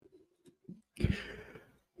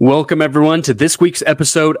Welcome, everyone, to this week's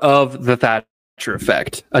episode of The Thatcher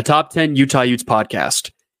Effect, a top 10 Utah Utes podcast.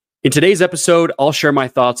 In today's episode, I'll share my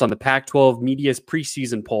thoughts on the Pac-12 media's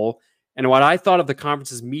preseason poll and what I thought of the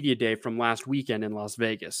conference's media day from last weekend in Las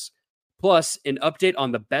Vegas. Plus, an update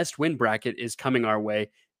on the best win bracket is coming our way.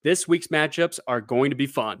 This week's matchups are going to be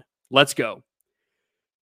fun. Let's go.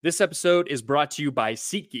 This episode is brought to you by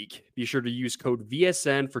SeatGeek. Be sure to use code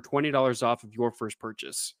VSN for $20 off of your first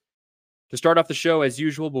purchase. To start off the show, as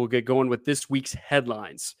usual, we'll get going with this week's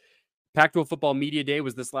headlines. Pac-12 Football Media Day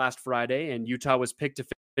was this last Friday, and Utah was picked to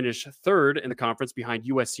finish third in the conference behind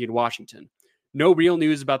USC and Washington. No real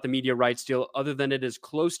news about the media rights deal other than it is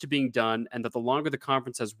close to being done and that the longer the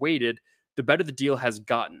conference has waited, the better the deal has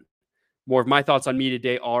gotten. More of my thoughts on Media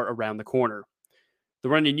Day are around the corner. The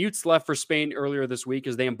Running Utes left for Spain earlier this week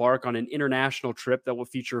as they embark on an international trip that will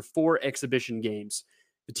feature 4 exhibition games.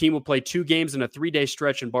 The team will play 2 games in a 3-day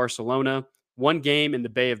stretch in Barcelona, 1 game in the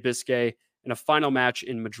Bay of Biscay, and a final match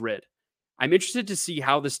in Madrid. I'm interested to see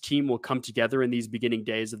how this team will come together in these beginning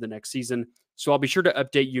days of the next season, so I'll be sure to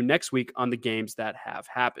update you next week on the games that have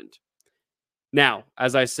happened. Now,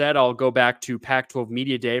 as I said, I'll go back to Pac-12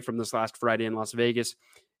 Media Day from this last Friday in Las Vegas,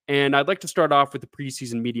 and I'd like to start off with the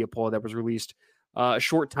preseason media poll that was released a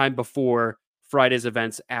short time before Friday's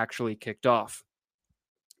events actually kicked off.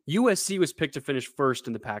 USC was picked to finish first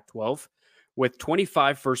in the Pac-12 with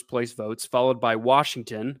 25 first-place votes, followed by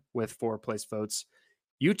Washington with 4 place votes.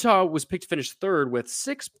 Utah was picked to finish third with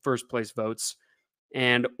 6 first-place votes,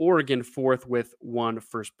 and Oregon fourth with 1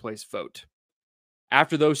 first-place vote.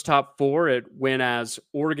 After those top 4, it went as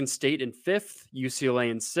Oregon State in 5th, UCLA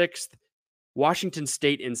in 6th, Washington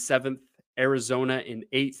State in 7th, Arizona in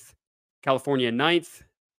 8th, California in 9th,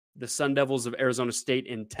 the Sun Devils of Arizona State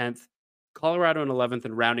in 10th, Colorado in 11th,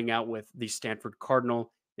 and rounding out with the Stanford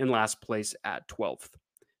Cardinal in last place at 12th.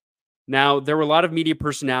 Now, there were a lot of media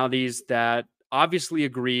personalities that obviously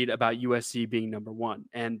agreed about USC being number 1,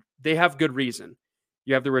 and they have good reason.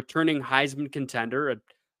 You have the returning Heisman contender,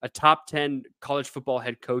 a top 10 college football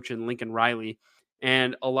head coach in Lincoln Riley,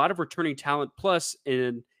 and a lot of returning talent, plus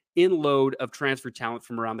an inload of transfer talent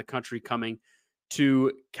from around the country coming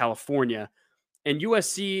to California. And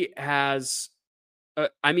USC has...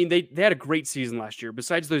 they had a great season last year.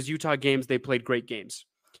 Besides those Utah games, they played great games.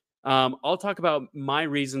 I'll talk about my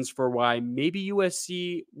reasons for why maybe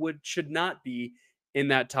USC should not be in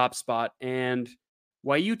that top spot and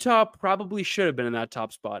why Utah probably should have been in that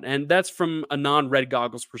top spot. And that's from a non-red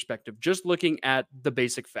goggles perspective, just looking at the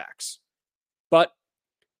basic facts. But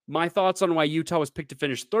my thoughts on why Utah was picked to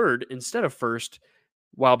finish third instead of first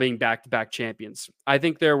while being back-to-back champions. I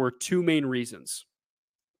think there were 2 main reasons.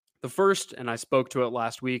 The first, and I spoke to it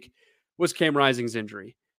last week, was Cam Rising's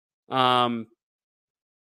injury. Cam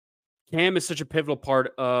is such a pivotal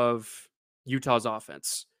part of Utah's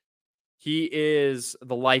offense. He is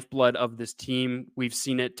the lifeblood of this team. We've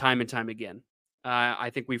seen it time and time again.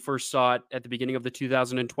 I think we first saw it at the beginning of the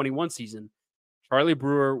 2021 season. Charlie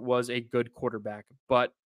Brewer was a good quarterback,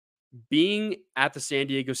 but being at the San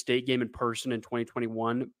Diego State game in person in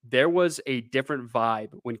 2021, there was a different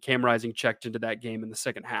vibe when Cam Rising checked into that game in the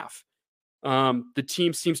second half. The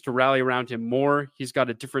team seems to rally around him more. He's got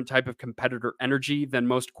a different type of competitor energy than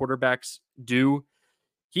most quarterbacks do.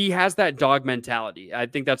 He has that dog mentality. I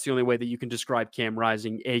think that's the only way that you can describe Cam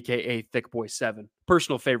Rising, a.k.a. Thick Boy 7.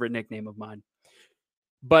 Personal favorite nickname of mine.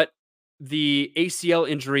 But the ACL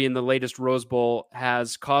injury in the latest Rose Bowl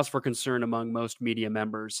has cause for concern among most media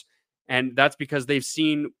members. And that's because they've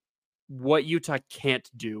seen what Utah can't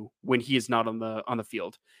do when he is not on the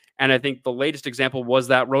field. And I think the latest example was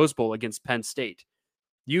that Rose Bowl against Penn State.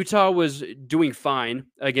 Utah was doing fine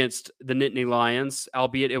against the Nittany Lions,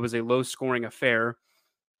 albeit it was a low-scoring affair.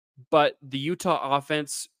 But the Utah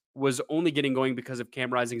offense was only getting going because of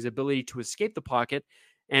Cam Rising's ability to escape the pocket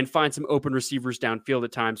and find some open receivers downfield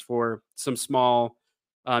at times for some small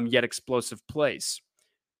yet explosive plays.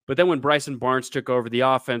 But then when Bryson Barnes took over, the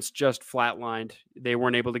offense just flatlined. They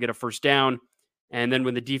weren't able to get a first down. And then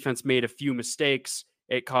when the defense made a few mistakes,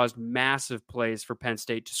 it caused massive plays for Penn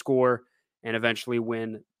State to score and eventually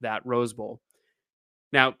win that Rose Bowl.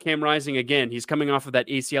 Now, Cam Rising, again, he's coming off of that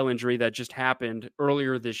ACL injury that just happened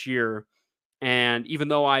earlier this year. And even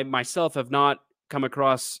though I myself have not come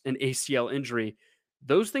across an ACL injury,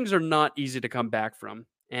 those things are not easy to come back from.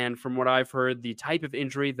 And from what I've heard, the type of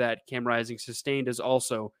injury that Cam Rising sustained is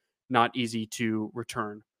also not easy to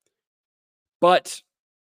return. But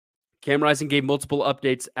Cam Rising gave multiple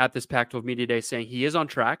updates at this Pac-12 Media Day saying he is on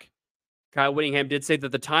track. Kyle Whittingham did say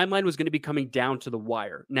that the timeline was going to be coming down to the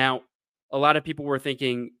wire. Now, a lot of people were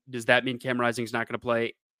thinking, does that mean Cam Rising is not going to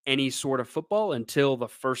play any sort of football until the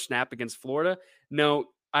first snap against Florida? No,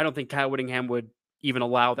 I don't think Kyle Whittingham would even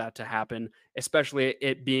allow that to happen, especially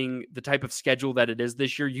it being the type of schedule that it is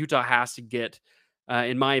this year. Utah has to get,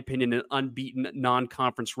 in my opinion, an unbeaten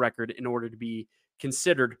non-conference record in order to be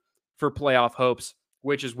considered for playoff hopes,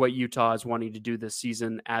 which is what Utah is wanting to do this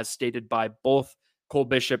season, as stated by both Cole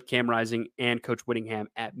Bishop, Cam Rising, and Coach Whittingham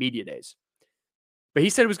at Media Days. But he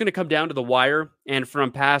said it was going to come down to the wire. And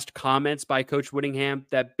from past comments by Coach Whittingham,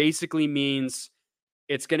 that basically means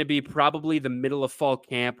it's going to be probably the middle of fall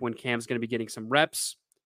camp when Cam's going to be getting some reps,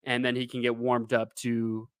 and then he can get warmed up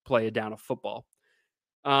to play a down of football.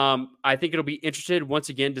 I think it'll be interesting once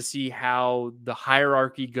again to see how the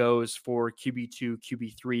hierarchy goes for QB2,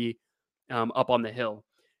 QB3 up on the hill.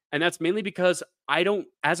 And that's mainly because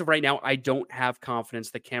as of right now, I don't have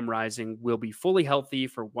confidence that Cam Rising will be fully healthy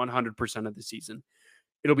for 100% of the season.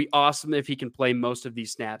 It'll be awesome if he can play most of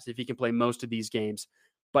these snaps, if he can play most of these games,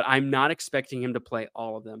 but I'm not expecting him to play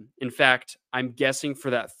all of them. In fact, I'm guessing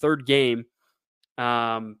for that third game,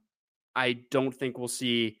 I don't think we'll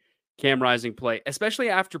see Cam Rising play, especially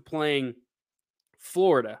after playing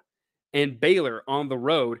Florida and Baylor on the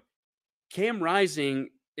road. Cam Rising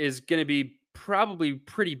is going to be probably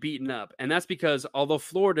pretty beaten up. And that's because although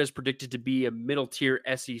Florida is predicted to be a middle tier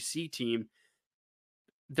SEC team,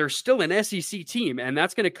 they're still an SEC team, and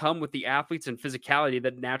that's going to come with the athletes and physicality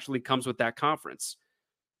that naturally comes with that conference.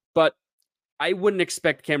 But I wouldn't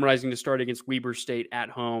expect Cam Rising to start against Weber State at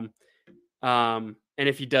home. And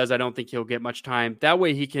if he does, I don't think he'll get much time. That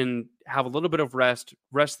way he can have a little bit of rest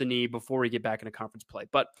the knee before he get back into conference play.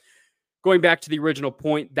 But going back to the original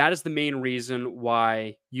point, that is the main reason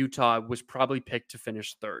why Utah was probably picked to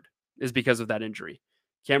finish third, is because of that injury.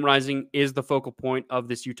 Cam Rising is the focal point of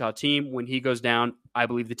this Utah team. When he goes down, I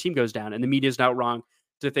believe the team goes down, and the media is not wrong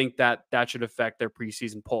to think that that should affect their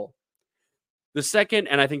preseason poll. The second,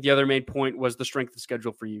 and I think the other main point, was the strength of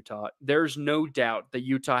schedule for Utah. There's no doubt that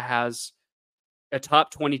Utah has a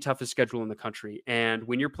top 20 toughest schedule in the country. And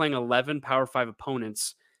when you're playing 11 Power 5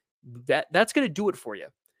 opponents, that's going to do it for you.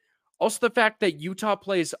 Also, the fact that Utah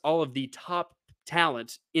plays all of the top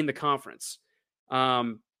talent in the conference.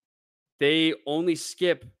 They only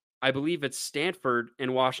skip, I believe it's Stanford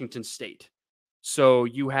and Washington State. So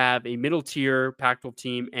you have a middle tier Pac-12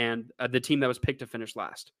 team and the team that was picked to finish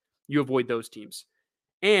last. You avoid those teams.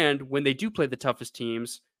 And when they do play the toughest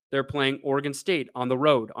teams, they're playing Oregon State on the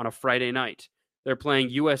road on a Friday night. They're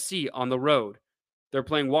playing USC on the road. They're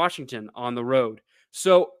playing Washington on the road.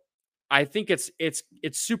 So I think it's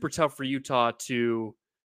super tough for Utah to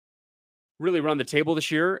really run the table this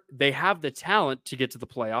year. They have the talent to get to the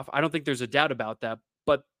playoff. I don't think there's a doubt about that,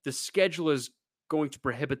 but the schedule is going to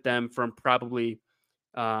prohibit them from probably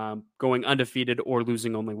going undefeated or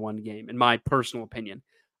losing only one game, in my personal opinion.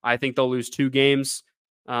 I think they'll lose 2 games.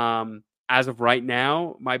 As of right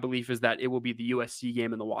now, my belief is that it will be the USC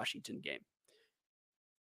game and the Washington game.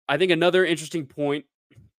 I think another interesting point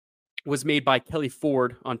was made by Kelly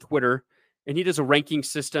Ford on Twitter, and he does a ranking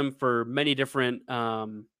system for many different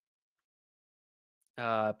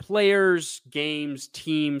players, games,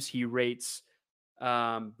 teams. He rates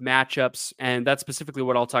matchups, and that's specifically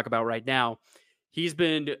what I'll talk about right now. He's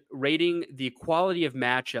been rating the quality of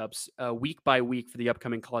matchups week by week for the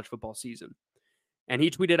upcoming college football season. And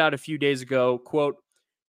he tweeted out a few days ago, quote,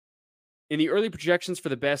 "In the early projections for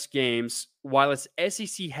the best games, while it's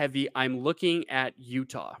SEC heavy, I'm looking at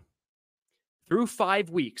Utah. Through 5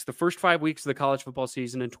 weeks, the first 5 weeks of the college football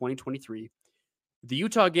season in 2023, the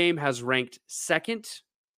Utah game has ranked second.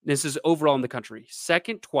 This is overall in the country.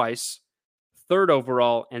 Second twice, third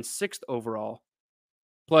overall, and sixth overall,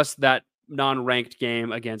 plus that non-ranked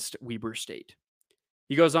game against Weber State."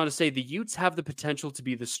 He goes on to say the Utes have the potential to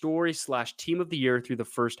be the story/team of the year through the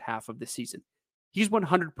first half of the season. He's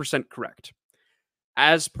 100% correct.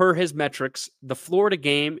 As per his metrics, the Florida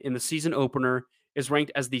game in the season opener is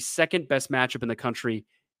ranked as the second best matchup in the country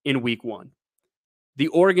in week 1. The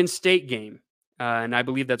Oregon State game, and I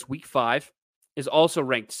believe that's week 5, is also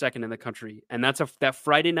ranked second in the country. And that's that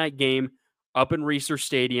Friday night game up in Reser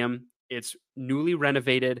Stadium. It's newly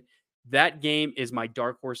renovated. That game is my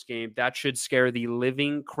dark horse game. That should scare the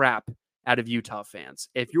living crap out of Utah fans.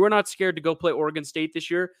 If you are not scared to go play Oregon State this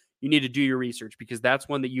year, you need to do your research, because that's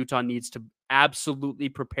one that Utah needs to absolutely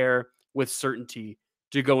prepare with certainty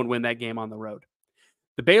to go and win that game on the road.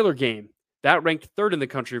 The Baylor game, that ranked third in the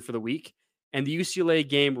country for the week, and the UCLA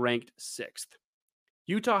game ranked 6th.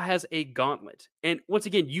 Utah has a gauntlet. And once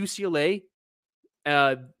again, UCLA,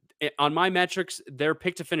 on my metrics, they're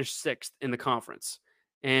picked to finish 6th in the conference.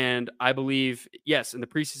 And I believe, yes, in the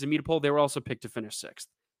preseason media poll, they were also picked to finish 6th.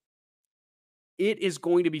 It is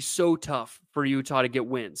going to be so tough for Utah to get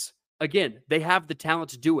wins. Again, they have the talent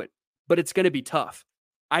to do it, but it's going to be tough.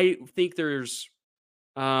 I think there's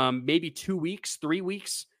maybe 2 weeks, 3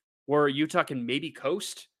 weeks where Utah can maybe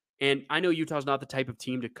coast. And I know Utah's not the type of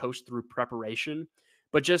team to coast through preparation,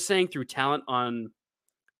 but just saying through talent on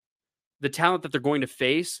the talent that they're going to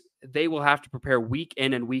face, they will have to prepare week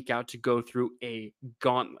in and week out to go through a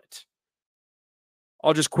gauntlet.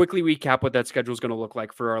 I'll just quickly recap what that schedule is going to look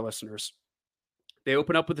like for our listeners. They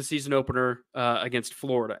open up with the season opener against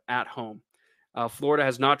Florida at home. Florida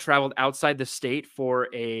has not traveled outside the state for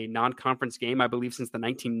a non-conference game, I believe, since the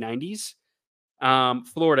 1990s.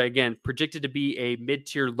 Florida, again, predicted to be a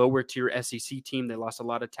mid-tier, lower-tier SEC team. They lost a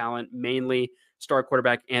lot of talent, mainly star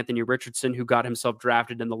quarterback Anthony Richardson, who got himself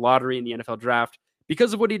drafted in the lottery in the NFL draft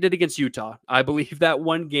because of what he did against Utah. I believe that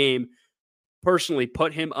one game personally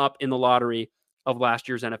put him up in the lottery of last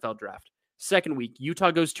year's NFL draft. Second week, Utah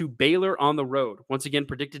goes to Baylor on the road. Once again,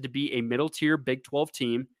 predicted to be a middle-tier Big 12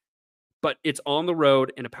 team, but it's on the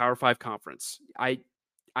road in a Power 5 conference. I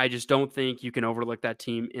just don't think you can overlook that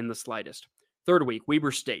team in the slightest. Third week,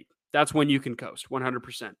 Weber State. That's when you can coast,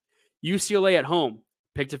 100%. UCLA at home,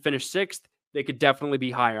 picked to finish 6th. They could definitely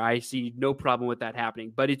be higher. I see no problem with that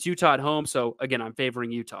happening. But it's Utah at home, so again, I'm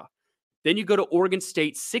favoring Utah. Then you go to Oregon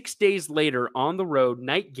State 6 days later on the road,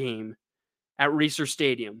 night game at Reser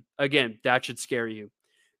Stadium. Again, that should scare you.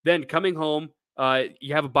 Then coming home,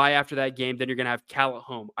 you have a bye after that game. Then you're going to have Cal at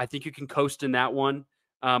home. I think you can coast in that one.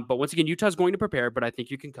 But once again, Utah's going to prepare, but I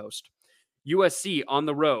think you can coast. USC on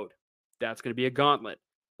the road. That's going to be a gauntlet.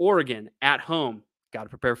 Oregon at home. Got to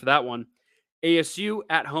prepare for that one. ASU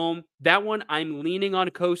at home. That one I'm leaning on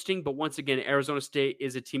coasting, but once again, Arizona State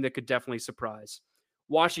is a team that could definitely surprise.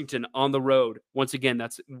 Washington on the road. Once again,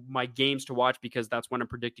 that's my games to watch because that's when I'm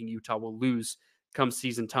predicting Utah will lose come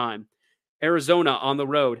season time. Arizona on the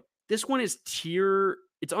road. This one is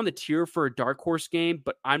it's on the tier for a dark horse game,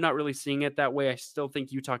 but I'm not really seeing it that way. I still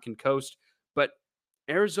think Utah can coast, but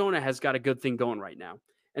Arizona has got a good thing going right now.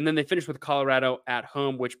 And then they finish with Colorado at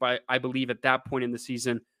home, which I believe at that point in the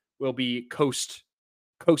season will be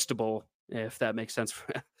coastable, if that makes sense,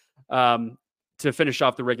 to finish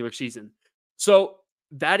off the regular season. So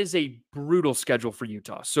that is a brutal schedule for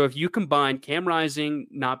Utah. So if you combine Cam Rising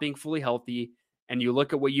not being fully healthy and you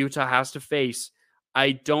look at what Utah has to face,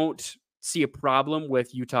 I don't see a problem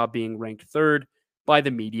with Utah being ranked 3rd by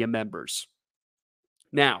the media members.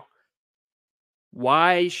 Now,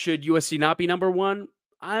 why should USC not be number 1?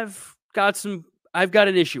 I've got an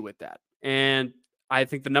issue with that. And I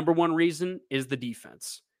think the number 1 reason is the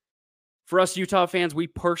defense. For us Utah fans, we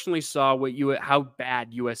personally saw how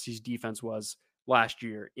bad USC's defense was last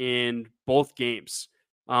year in both games.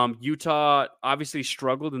 Utah obviously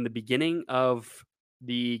struggled in the beginning of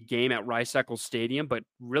the game at Rice-Eccles Stadium, but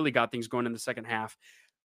really got things going in the second half.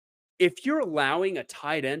 If you're allowing a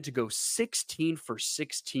tight end to go 16 for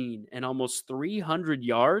 16 and almost 300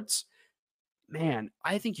 yards, man,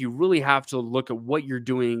 I think you really have to look at what you're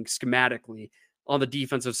doing schematically on the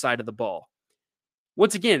defensive side of the ball.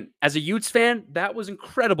 Once again, as a Utes fan, that was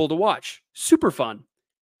incredible to watch. Super fun.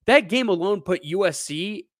 That game alone put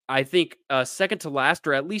USC, I think, second to last,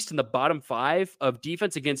 or at least in the bottom 5 of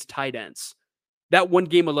defense against tight ends. That one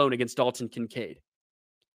game alone against Dalton Kincaid.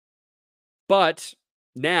 But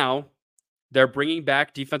now they're bringing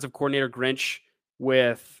back defensive coordinator Grinch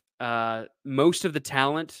with most of the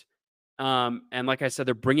talent. And like I said,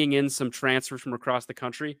 they're bringing in some transfers from across the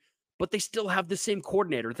country, but they still have the same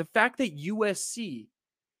coordinator. The fact that USC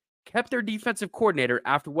kept their defensive coordinator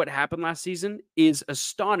after what happened last season is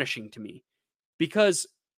astonishing to me because,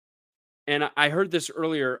 and I heard this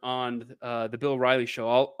earlier on the Bill Riley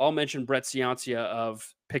show. I'll mention Brett Ciancia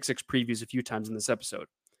of Pick Six Previews a few times in this episode.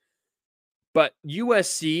 But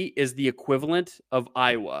USC is the equivalent of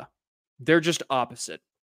Iowa. They're just opposite.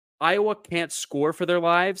 Iowa can't score for their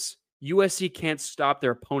lives. USC can't stop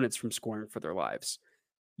their opponents from scoring for their lives.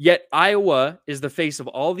 Yet Iowa is the face of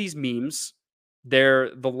all these memes.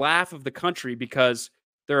 They're the laugh of the country because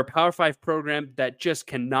they're a Power 5 program that just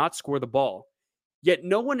cannot score the ball. Yet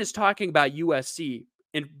no one is talking about USC.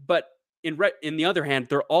 But in the other hand,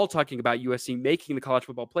 they're all talking about USC making the college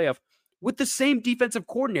football playoff with the same defensive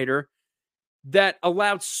coordinator that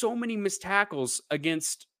allowed so many missed tackles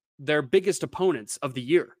against their biggest opponents of the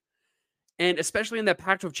year. And especially in that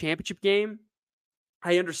Pac-12 championship game,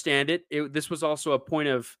 I understand it. This was also a point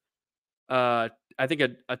of, I think,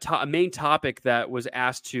 a main topic that was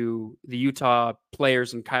asked to the Utah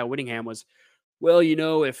players and Kyle Whittingham was, well,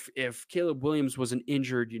 if Caleb Williams wasn't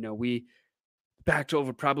injured, Pac-12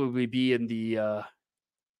 would probably be in the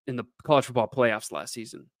college football playoffs last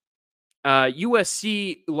season.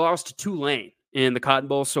 USC lost to Tulane in the Cotton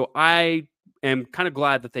Bowl, so I am kind of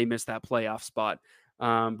glad that they missed that playoff spot.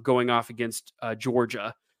 going off against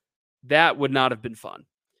Georgia. That would not have been fun.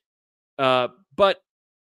 But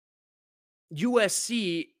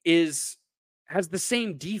USC has the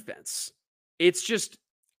same defense. It's just,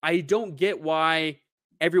 I don't get why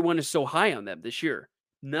everyone is so high on them this year.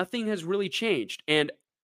 Nothing has really changed. And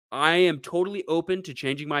I am totally open to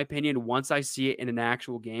changing my opinion once I see it in an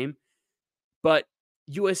actual game. But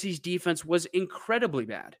USC's defense was incredibly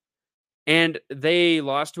bad. And they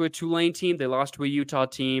lost to a Tulane team. They lost to a Utah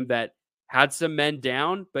team that had some men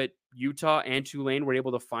down, but Utah and Tulane were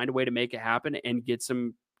able to find a way to make it happen and get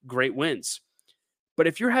some great wins. But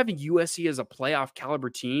if you're having USC as a playoff caliber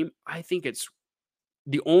team, I think it's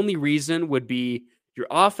the only reason would be your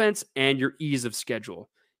offense and your ease of schedule.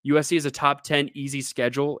 USC is a top 10 easy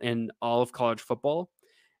schedule in all of college football.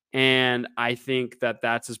 And I think that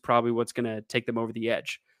is probably what's going to take them over the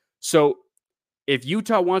edge. So if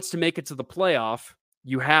Utah wants to make it to the playoff,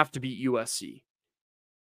 you have to beat USC.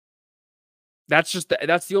 That's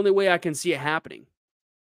the only way I can see it happening.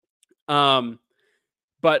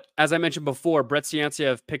 But as I mentioned before, Brett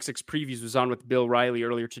Ciancia of Pick Six Previews was on with Bill Riley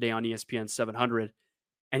earlier today on ESPN 700.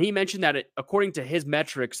 And he mentioned that according to his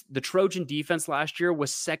metrics, the Trojan defense last year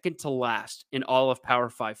was second to last in all of Power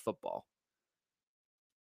 5 football.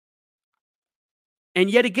 And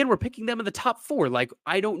yet again, we're picking them in the top 4. Like,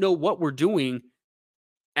 I don't know what we're doing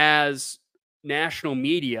as national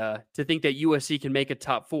media to think that USC can make a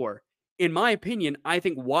top 4. In my opinion, I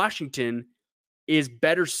think Washington is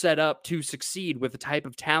better set up to succeed with the type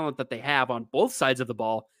of talent that they have on both sides of the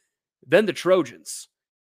ball than the Trojans.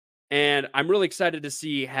 And I'm really excited to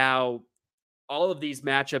see how all of these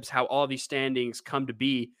matchups, how all of these standings come to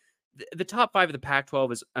be. The top 5 of the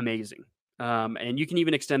Pac-12 is amazing. And you can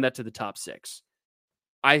even extend that to the top 6.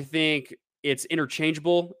 I think it's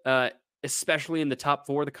interchangeable, especially in the top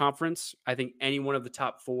 4 of the conference. I think any one of the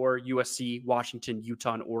top 4, USC, Washington,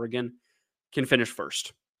 Utah, and Oregon, can finish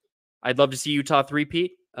first. I'd love to see Utah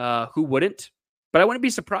three-peat. Who wouldn't? But I wouldn't be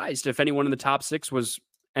surprised if anyone in the top 6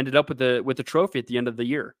 ended up with the trophy at the end of the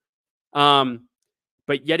year.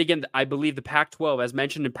 But yet again, I believe the Pac-12, as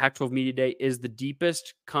mentioned in Pac-12 Media Day, is the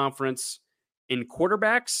deepest conference in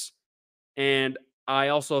quarterbacks, and I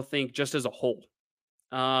also think just as a whole.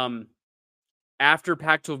 After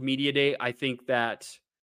Pac-12 Media Day, I think that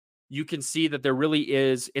you can see that there really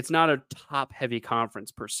is, it's not a top-heavy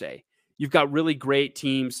conference per se. You've got really great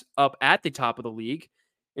teams up at the top of the league.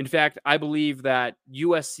 In fact, I believe that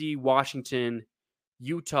USC, Washington,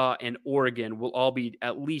 Utah, and Oregon will all be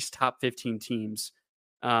at least top 15 teams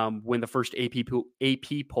when the first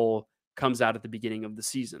AP poll comes out at the beginning of the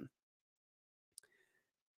season.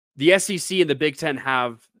 The SEC and the Big Ten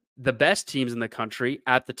have the best teams in the country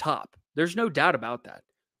at the top. There's no doubt about that.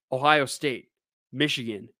 Ohio State,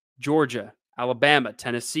 Michigan, Georgia, Alabama,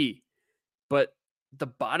 Tennessee. But the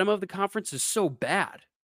bottom of the conference is so bad.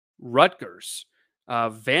 Rutgers,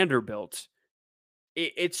 Vanderbilt.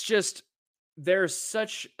 It's just, there's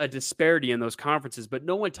such a disparity in those conferences, but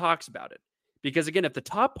no one talks about it. Because again, if the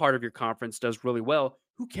top part of your conference does really well,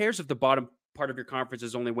 who cares if the bottom part of your conference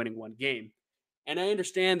is only winning one game? And I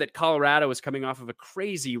understand that Colorado is coming off of a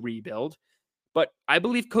crazy rebuild, but I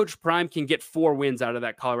believe Coach Prime can get 4 wins out of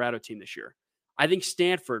that Colorado team this year. I think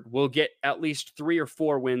Stanford will get at least 3 or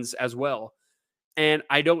 4 wins as well. And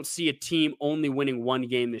I don't see a team only winning one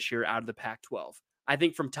game this year out of the Pac-12. I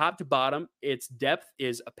think from top to bottom, its depth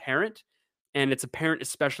is apparent, and it's apparent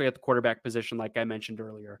especially at the quarterback position, like I mentioned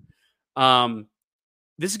earlier.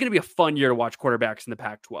 This is going to be a fun year to watch quarterbacks in the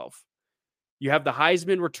Pac-12. You have the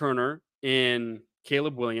Heisman returner in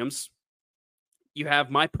Caleb Williams. You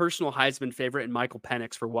have my personal Heisman favorite in Michael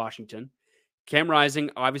Penix for Washington. Cam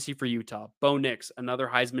Rising, obviously for Utah. Bo Nix, another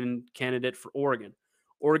Heisman candidate for Oregon.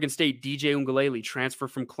 Oregon State, DJ Uiagalelei, transfer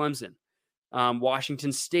from Clemson.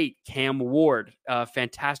 Washington State, Cam Ward,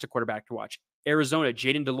 fantastic quarterback to watch. Arizona,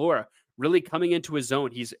 Jaden DeLora, really coming into his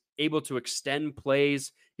own. He's able to extend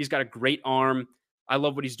plays. He's got a great arm. I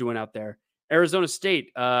love what he's doing out there. Arizona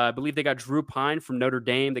State, I believe they got Drew Pine from Notre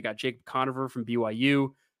Dame. They got Jacob Conover from BYU.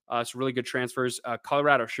 Some really good transfers.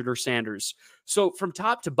 Colorado, Shedeur Sanders. So from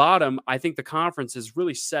top to bottom, I think the conference is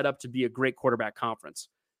really set up to be a great quarterback conference.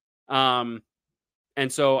 And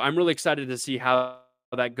so I'm really excited to see how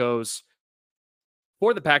that goes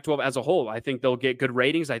for the Pac-12 as a whole. I think they'll get good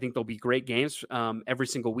ratings. I think there'll be great games every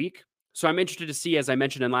single week. So I'm interested to see, as I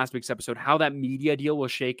mentioned in last week's episode, how that media deal will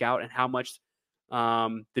shake out and how much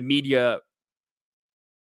the media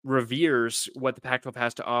reveres what the Pac-12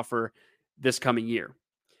 has to offer this coming year.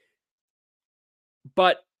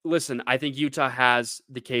 But listen, I think Utah has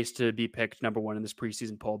the case to be picked number 1 in this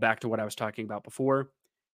preseason poll. Back to what I was talking about before.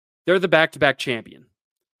 They're the back-to-back champion.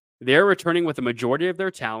 They're returning with a majority of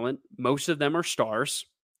their talent. Most of them are stars.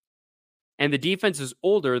 And the defense is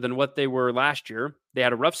older than what they were last year. They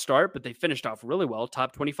had a rough start, but they finished off really well,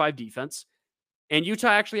 top 25 defense. And Utah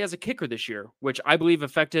actually has a kicker this year, which I believe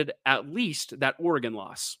affected at least that Oregon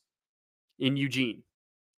loss in Eugene.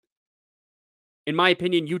 In my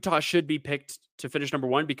opinion, Utah should be picked to finish number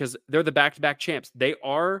one because they're the back-to-back champs. They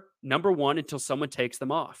are number one until someone takes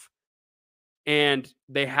them off. And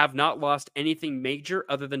they have not lost anything major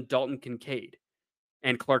other than Dalton Kincaid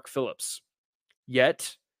and Clark Phillips.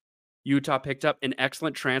 Yet, Utah picked up an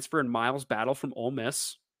excellent transfer in Miles Battle from Ole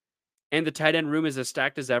Miss. And the tight end room is as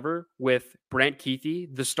stacked as ever with Brant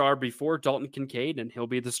Keithy, the star before Dalton Kincaid, and he'll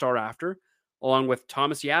be the star after, along with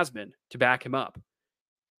Thomas Yasmin to back him up.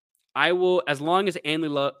 I will, as long as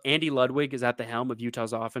Andy Ludwig is at the helm of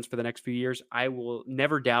Utah's offense for the next few years, I will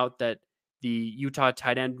never doubt that the Utah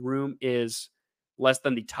tight end room is less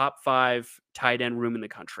than the top 5 tight end room in the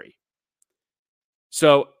country.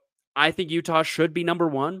 So I think Utah should be number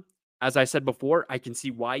one. As I said before, I can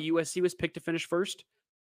see why USC was picked to finish first.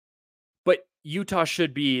 But Utah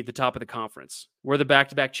should be the top of the conference. We're the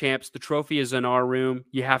back-to-back champs. The trophy is in our room.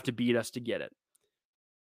 You have to beat us to get it.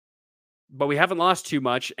 But we haven't lost too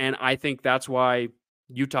much, and I think that's why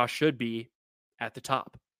Utah should be at the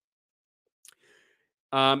top.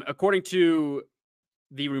 According to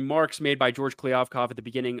the remarks made by George Kliavkoff at the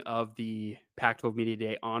beginning of the Pac-12 Media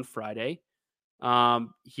Day on Friday,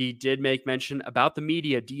 he did make mention about the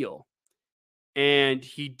media deal. And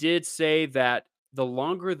he did say that the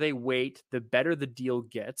longer they wait, the better the deal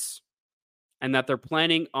gets, and that they're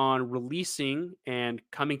planning on releasing and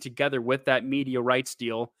coming together with that media rights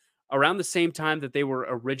deal around the same time that they were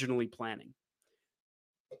originally planning.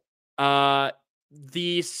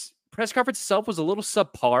 The press conference itself was a little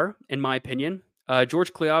subpar, in my opinion.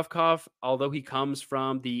 George Kliavkoff, although he comes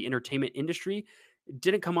from the entertainment industry,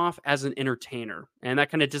 didn't come off as an entertainer. And that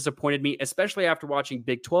kind of disappointed me, especially after watching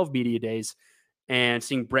Big 12 Media Days and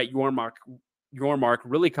seeing Brett Yormark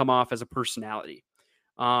really come off as a personality.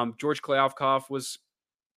 George Kliavkoff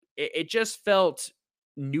it just felt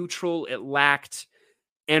neutral. It lacked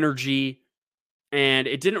energy, and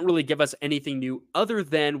it didn't really give us anything new other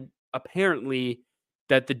than apparently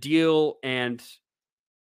that the deal and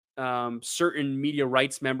certain media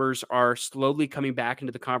rights members are slowly coming back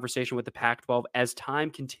into the conversation with the Pac-12 as time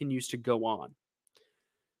continues to go on.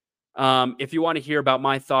 If you want to hear about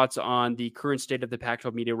my thoughts on the current state of the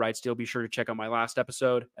Pac-12 media rights deal, be sure to check out my last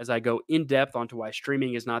episode as I go in depth onto why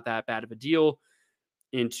streaming is not that bad of a deal,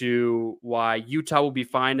 into why Utah will be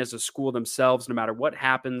fine as a school themselves no matter what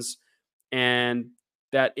happens, and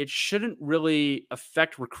that it shouldn't really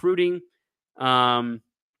affect recruiting.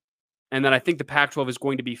 And that I think the Pac-12 is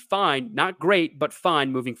going to be fine, not great, but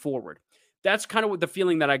fine moving forward. That's kind of what the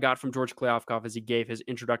feeling that I got from George Kliavkoff as he gave his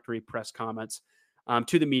introductory press comments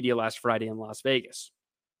to the media last Friday in Las Vegas.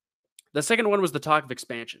 The second one was the talk of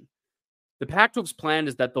expansion. The Pac-12's plan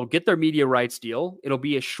is that they'll get their media rights deal. It'll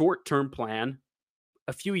be a short-term plan,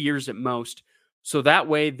 a few years at most, so that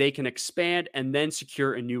way they can expand and then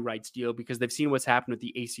secure a new rights deal, because they've seen what's happened with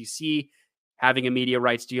the ACC having a media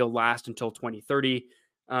rights deal last until 2030.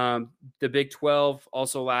 The Big 12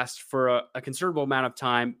 also lasts for a considerable amount of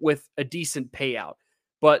time with a decent payout.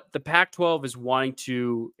 But the Pac-12 is wanting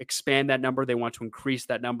to expand that number. They want to increase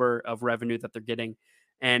that number of revenue that they're getting.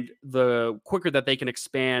 And the quicker that they can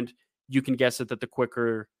expand, you can guess it that the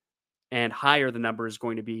quicker and higher the number is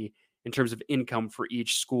going to be in terms of income for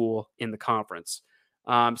each school in the conference.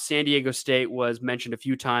 San Diego State was mentioned a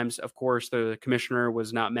few times. Of course, the commissioner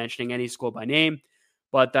was not mentioning any school by name,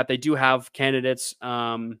 but that they do have candidates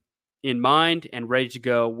in mind and ready to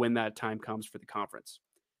go when that time comes for the conference.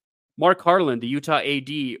 Mark Harlan, the Utah AD,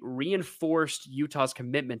 reinforced Utah's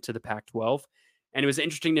commitment to the Pac-12, and it was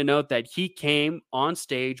interesting to note that he came on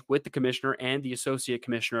stage with the commissioner and the associate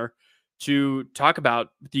commissioner to talk about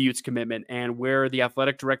the Utes' commitment and where the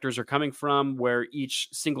athletic directors are coming from, where each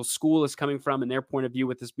single school is coming from, and their point of view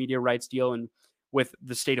with this media rights deal and with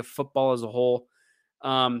the state of football as a whole.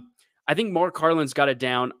 I think Mark Harlan's got it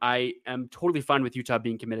down. I am totally fine with Utah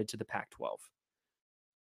being committed to the Pac-12.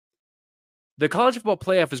 The college football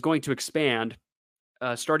playoff is going to expand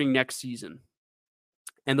starting next season.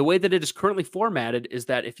 And the way that it is currently formatted is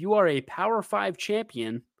that if you are a Power 5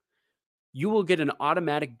 champion, you will get an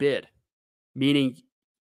automatic bid. Meaning,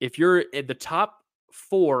 if you're at the top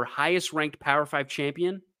 4 highest ranked Power 5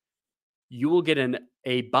 champion, you will get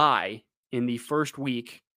a bye in the first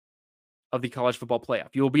week of the college football playoff.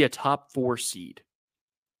 You will be a top 4 seed.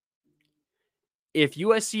 If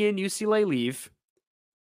USC and UCLA leave,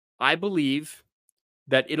 I believe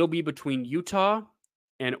that it'll be between Utah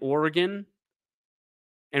and Oregon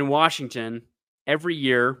and Washington every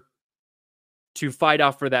year to fight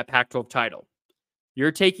off for that Pac-12 title.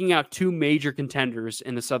 You're taking out two major contenders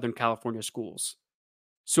in the Southern California schools.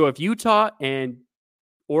 So if Utah and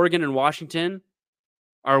Oregon and Washington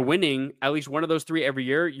are winning at least one of those three every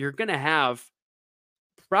year, you're going to have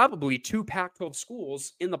probably two Pac-12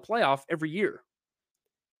 schools in the playoff every year.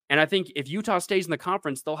 And I think if Utah stays in the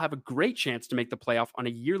conference, they'll have a great chance to make the playoff on a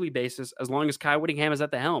yearly basis as long as Kyle Whittingham is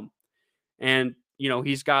at the helm. And,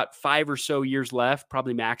 he's got 5 or so years left,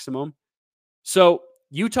 probably maximum. So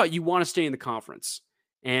Utah, you want to stay in the conference.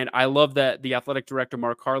 And I love that the athletic director,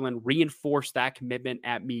 Mark Harlan, reinforced that commitment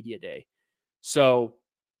at Media Day. So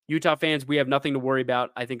Utah fans, we have nothing to worry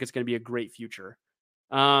about. I think it's going to be a great future.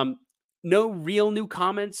 No real new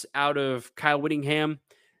comments out of Kyle Whittingham.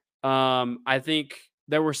 I think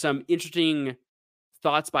there were some interesting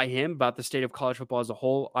thoughts by him about the state of college football as a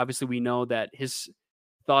whole. Obviously, we know that his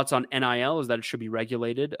thoughts on NIL is that it should be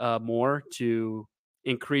regulated more to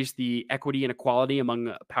increase the equity and equality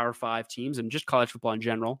among Power 5 teams and just college football in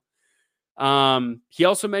general. He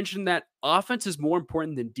also mentioned that offense is more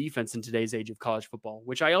important than defense in today's age of college football,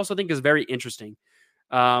 which I also think is very interesting.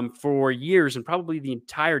 For years and probably the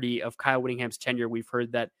entirety of Kyle Whittingham's tenure, we've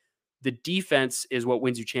heard that the defense is what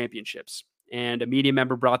wins you championships. And a media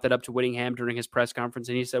member brought that up to Whittingham during his press conference,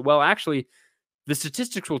 and he said, well, actually, the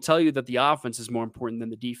statistics will tell you that the offense is more important than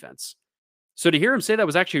the defense. So to hear him say that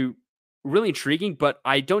was actually really intriguing, but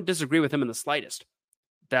I don't disagree with him in the slightest.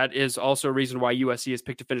 That is also a reason why USC is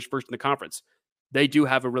picked to finish first in the conference. They do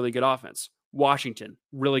have a really good offense. Washington,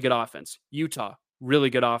 really good offense. Utah, really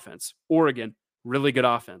good offense. Oregon, really good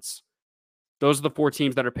offense. Those are the 4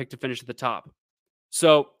 teams that are picked to finish at the top.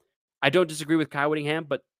 So I don't disagree with Kyle Whittingham,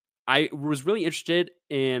 but I was really interested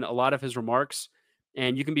in a lot of his remarks,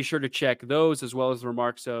 and you can be sure to check those as well as the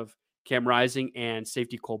remarks of Cam Rising and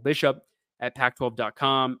safety Cole Bishop at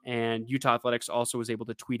Pac12.com, and Utah Athletics also was able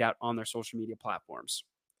to tweet out on their social media platforms.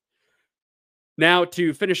 Now,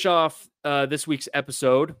 to finish off this week's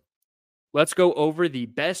episode, let's go over the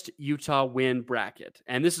best Utah win bracket.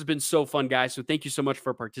 And this has been so fun, guys, so thank you so much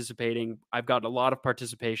for participating. I've got a lot of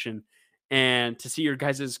participation, and to see your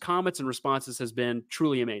guys' comments and responses has been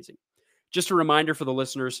truly amazing. Just a reminder for the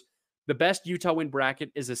listeners, the best Utah win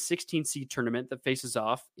bracket is a 16-seed tournament that faces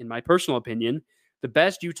off, in my personal opinion, the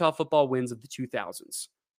best Utah football wins of the 2000s.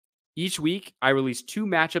 Each week, I release 2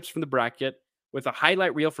 matchups from the bracket with a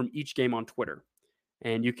highlight reel from each game on Twitter.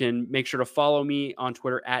 And you can make sure to follow me on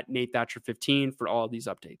Twitter at NateThatcher15 for all of these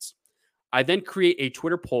updates. I then create a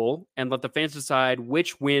Twitter poll and let the fans decide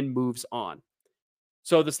which win moves on.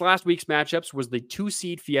 So this last week's matchups was the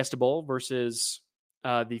 2-seed Fiesta Bowl versus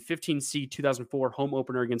the 15-seed 2004 home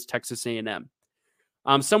opener against Texas A&M.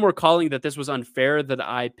 Some were calling that this was unfair that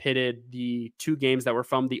I pitted the 2 games that were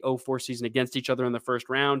from the 04 season against each other in the first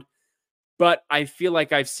round, but I feel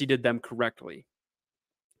like I've seeded them correctly.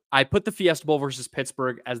 I put the Fiesta Bowl versus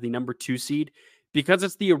Pittsburgh as the number 2 seed because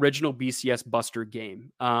it's the original BCS Buster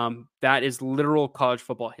game. That is literal college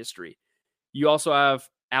football history. You also have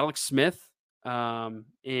Alex Smith,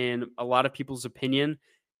 in a lot of people's opinion,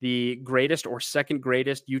 the greatest or second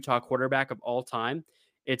greatest Utah quarterback of all time.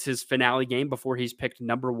 It's his finale game before he's picked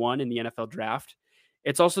number 1 in the NFL draft.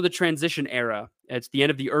 It's also the transition era. It's the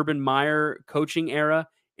end of the Urban Meyer coaching era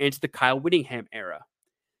into the Kyle Whittingham era.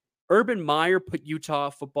 Urban Meyer put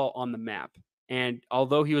Utah football on the map. And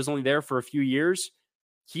although he was only there for a few years,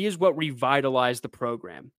 he is what revitalized the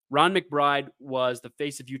program. Ron McBride was the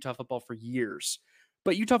face of Utah football for years.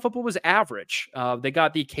 But Utah football was average. They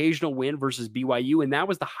got the occasional win versus BYU, and that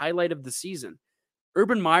was the highlight of the season.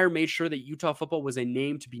 Urban Meyer made sure that Utah football was a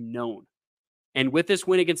name to be known. And with this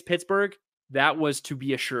win against Pittsburgh, that was to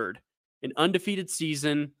be assured. An undefeated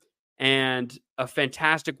season and a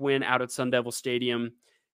fantastic win out at Sun Devil Stadium.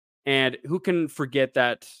 And who can forget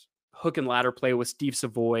that hook and ladder play with Steve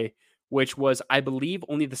Savoy, which was, I believe,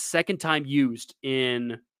 only the second time used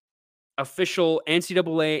in official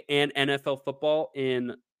NCAA and NFL football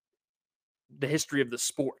in the history of the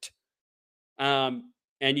sport.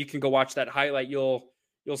 And you can go watch that highlight. You'll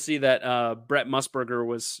see that Brett Musburger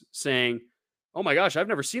was saying, "Oh my gosh, I've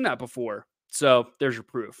never seen that before." So there's your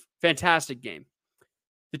proof. Fantastic game.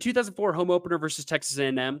 The 2004 home opener versus Texas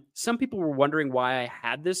A&M. Some people were wondering why I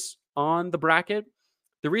had this on the bracket.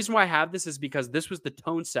 The reason why I have this is because this was the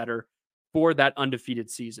tone setter for that undefeated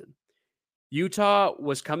season. Utah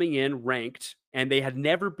was coming in ranked, and they had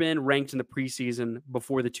never been ranked in the preseason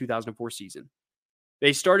before the 2004 season.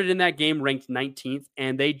 They started in that game ranked 19th,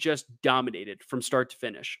 and they just dominated from start to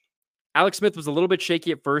finish. Alex Smith was a little bit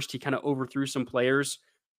shaky at first. He kind of overthrew some players,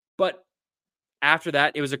 but After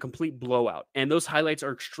that, it was a complete blowout. And those highlights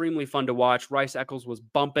are extremely fun to watch. Rice Eccles was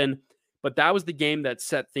bumping, but that was the game that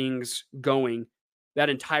set things going that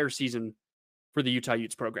entire season for the Utah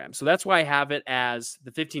Utes program. So that's why I have it as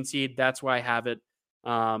the 15 seed. That's why I have it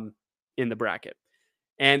in the bracket.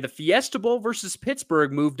 And the Fiesta Bowl versus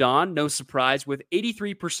Pittsburgh moved on, no surprise, with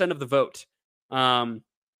 83% of the vote.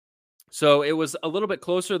 So it was a little bit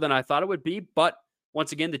closer than I thought it would be. But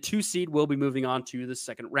once again, the 2 seed will be moving on to the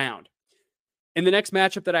second round. In the next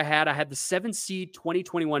matchup that I had the 7 seed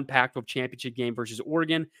 2021 Pac-12 championship game versus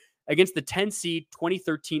Oregon against the 10 seed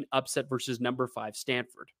 2013 upset versus number 5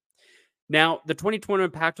 Stanford. Now, the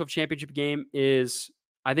 2021 Pac-12 championship game is,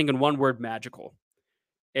 I think, in one word, magical.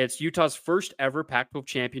 It's Utah's first ever Pac-12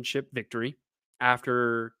 championship victory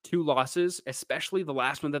after 2 losses, especially the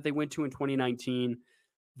last one that they went to in 2019,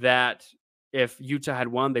 that if Utah had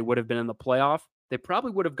won, they would have been in the playoff. They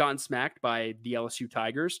probably would have gotten smacked by the LSU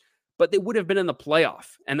Tigers, but they would have been in the playoff.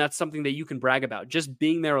 And that's something that you can brag about. Just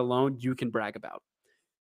being there alone, you can brag about.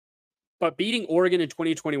 But beating Oregon in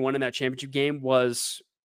 2021 in that championship game was,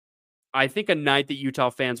 I think, a night that Utah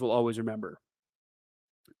fans will always remember.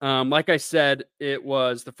 Like I said, it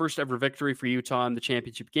was the first ever victory for Utah in the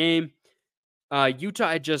championship game. Utah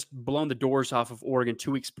had just blown the doors off of Oregon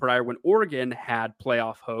 2 weeks prior when Oregon had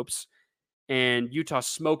playoff hopes, and Utah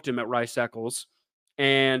smoked him at Rice Eccles.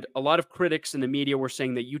 And a lot of critics in the media were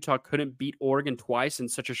saying that Utah couldn't beat Oregon twice in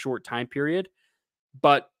such a short time period.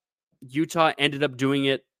 But Utah ended up doing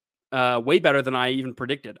it way better than I even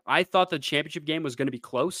predicted. I thought the championship game was going to be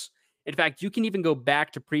close. In fact, you can even go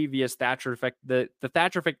back to previous Thatcher Effect, the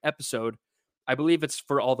Thatcher Effect episode. I believe it's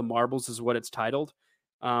For All the Marbles is what it's titled.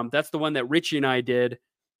 That's the one that Richie and I did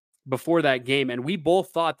before that game. And we both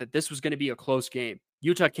thought that this was going to be a close game.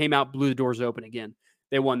 Utah came out, blew the doors open again.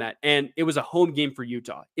 They won that. And it was a home game for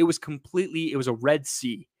Utah. It was a Red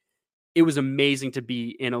Sea. It was amazing to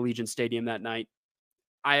be in Allegiant Stadium that night.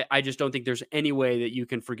 I just don't think there's any way that you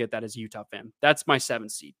can forget that as a Utah fan. That's my 7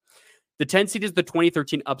 seed. The 10 seed is the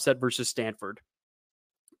 2013 upset versus Stanford.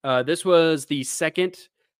 This was the second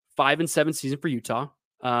 5-7 season for Utah.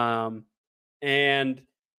 And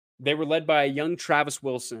they were led by a young Travis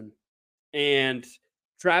Wilson. And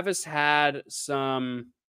Travis had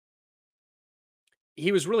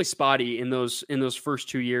he was really spotty in those first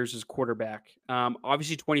 2 years as quarterback.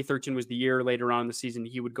 Obviously, 2013 was the year later on in the season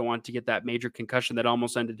he would go on to get that major concussion that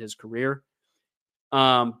almost ended his career.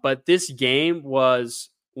 But this game was,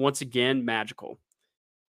 once again, magical.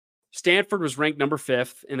 Stanford was ranked number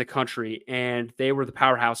 5th in the country, and they were the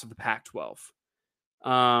powerhouse of the Pac-12.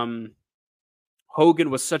 Hogan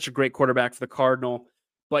was such a great quarterback for the Cardinal,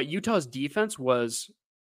 but Utah's defense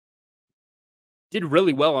did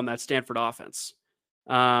really well on that Stanford offense.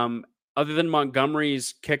 Other than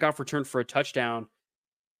Montgomery's kickoff return for a touchdown,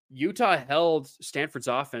 Utah held Stanford's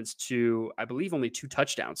offense to, I believe, only 2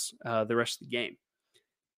 touchdowns the rest of the game.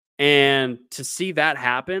 And to see that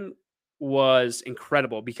happen was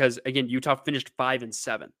incredible because, again, Utah finished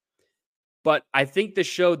 5-7. But I think this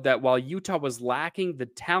showed that while Utah was lacking the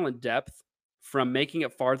talent depth from making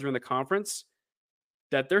it farther in the conference,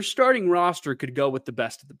 that their starting roster could go with the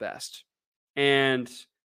best of the best. And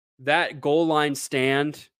that goal line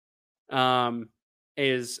stand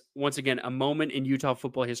is, once again, a moment in Utah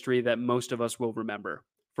football history that most of us will remember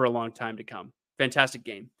for a long time to come. Fantastic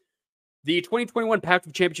game. The 2021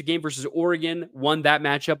 Pac-12 championship game versus Oregon won that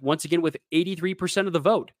matchup once again with 83% of the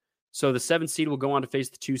vote. So the 7 seed will go on to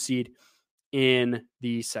face the 2 seed in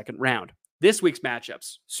the second round. This week's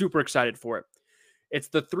matchups, super excited for it. It's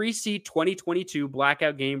the 3 seed 2022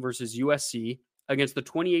 blackout game versus USC against the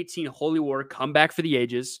 2018 Holy War comeback for the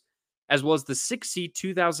ages, as well as the 6 seed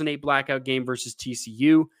 2008 blackout game versus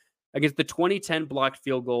TCU against the 2010 blocked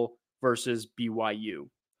field goal versus BYU.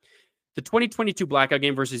 The 2022 blackout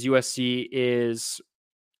game versus USC is,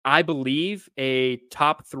 I believe, a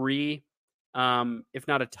top 3, if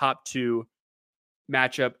not a top 2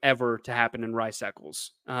 matchup ever to happen in Rice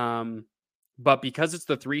Eccles. But because it's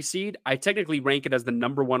the 3 seed, I technically rank it as the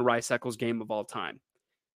number 1 Rice Eccles game of all time.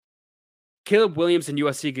 Caleb Williams and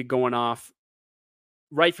USC get going off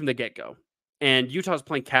right from the get-go. And Utah's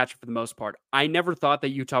playing catch for the most part. I never thought that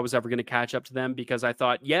Utah was ever going to catch up to them because I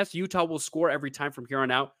thought, yes, Utah will score every time from here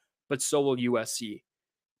on out, but so will USC.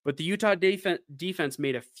 But the Utah defense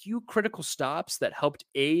made a few critical stops that helped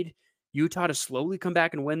aid Utah to slowly come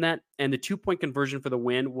back and win that. And the 2-point conversion for the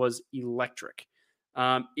win was electric.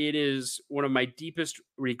 It is one of my deepest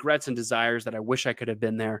regrets and desires that I wish I could have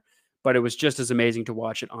been there, but it was just as amazing to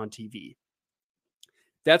watch it on TV.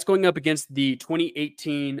 That's going up against the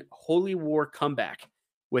 2018 Holy War comeback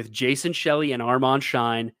with Jason Shelley and Armand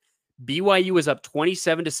Shine. BYU was up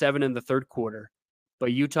 27-7 in the third quarter.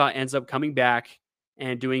 but Utah ends up coming back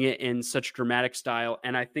and doing it in such dramatic style.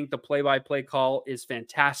 And I think the play-by-play call is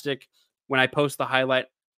fantastic. When I post the highlight,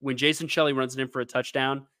 when Jason Shelley runs it in for a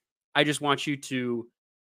touchdown, I just want you to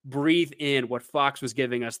breathe in what Fox was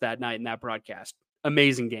giving us that night in that broadcast.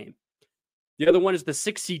 Amazing game. The other one is the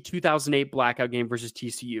 6 seed 2008 blackout game versus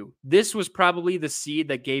TCU. This was probably the seed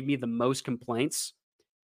that gave me the most complaints.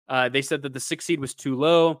 They said that the 6 seed was too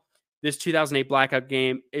low. This 2008 blackout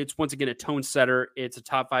game, it's once again a tone setter. It's a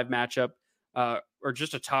top 5 matchup, or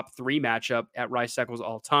just a top 3 matchup at Rice Eccles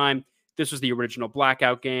all time. This was the original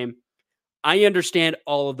blackout game. I understand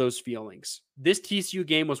all of those feelings. This TCU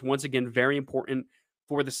game was once again very important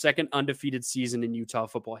for the second undefeated season in Utah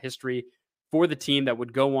football history for the team that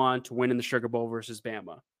would go on to win in the Sugar Bowl versus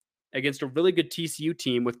Bama against a really good TCU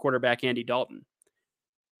team with quarterback Andy Dalton.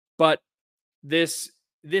 But this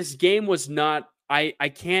game was not, I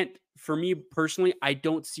can't, for me personally, I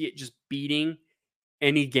don't see it just beating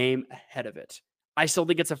any game ahead of it. I still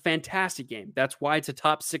think it's a fantastic game. That's why it's a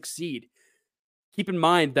top 6 seed. Keep in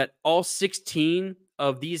mind that all 16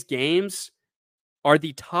 of these games are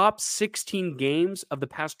the top 16 games of the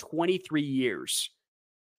past 23 years.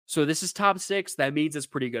 So this is top 6. That means it's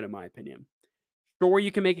pretty good in my opinion. Sure,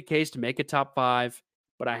 you can make a case to make it top 5,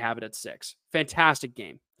 but I have it at 6. Fantastic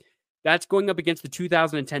game. That's going up against the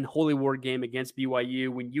 2010 Holy War game against BYU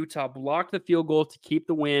when Utah blocked the field goal to keep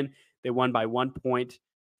the win. They won by 1 point.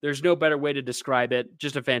 There's no better way to describe it.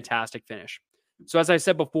 Just a fantastic finish. So as I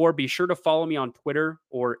said before, be sure to follow me on Twitter,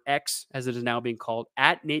 or X as it is now being called,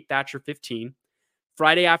 at Nate Thatcher 15.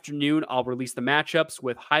 Friday afternoon, I'll release the matchups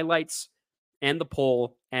with highlights and the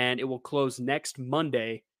poll, and it will close next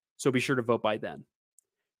Monday. So be sure to vote by then.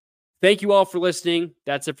 Thank you all for listening.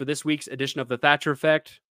 That's it for this week's edition of the Thatcher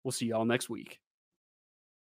Effect. We'll see you all next week.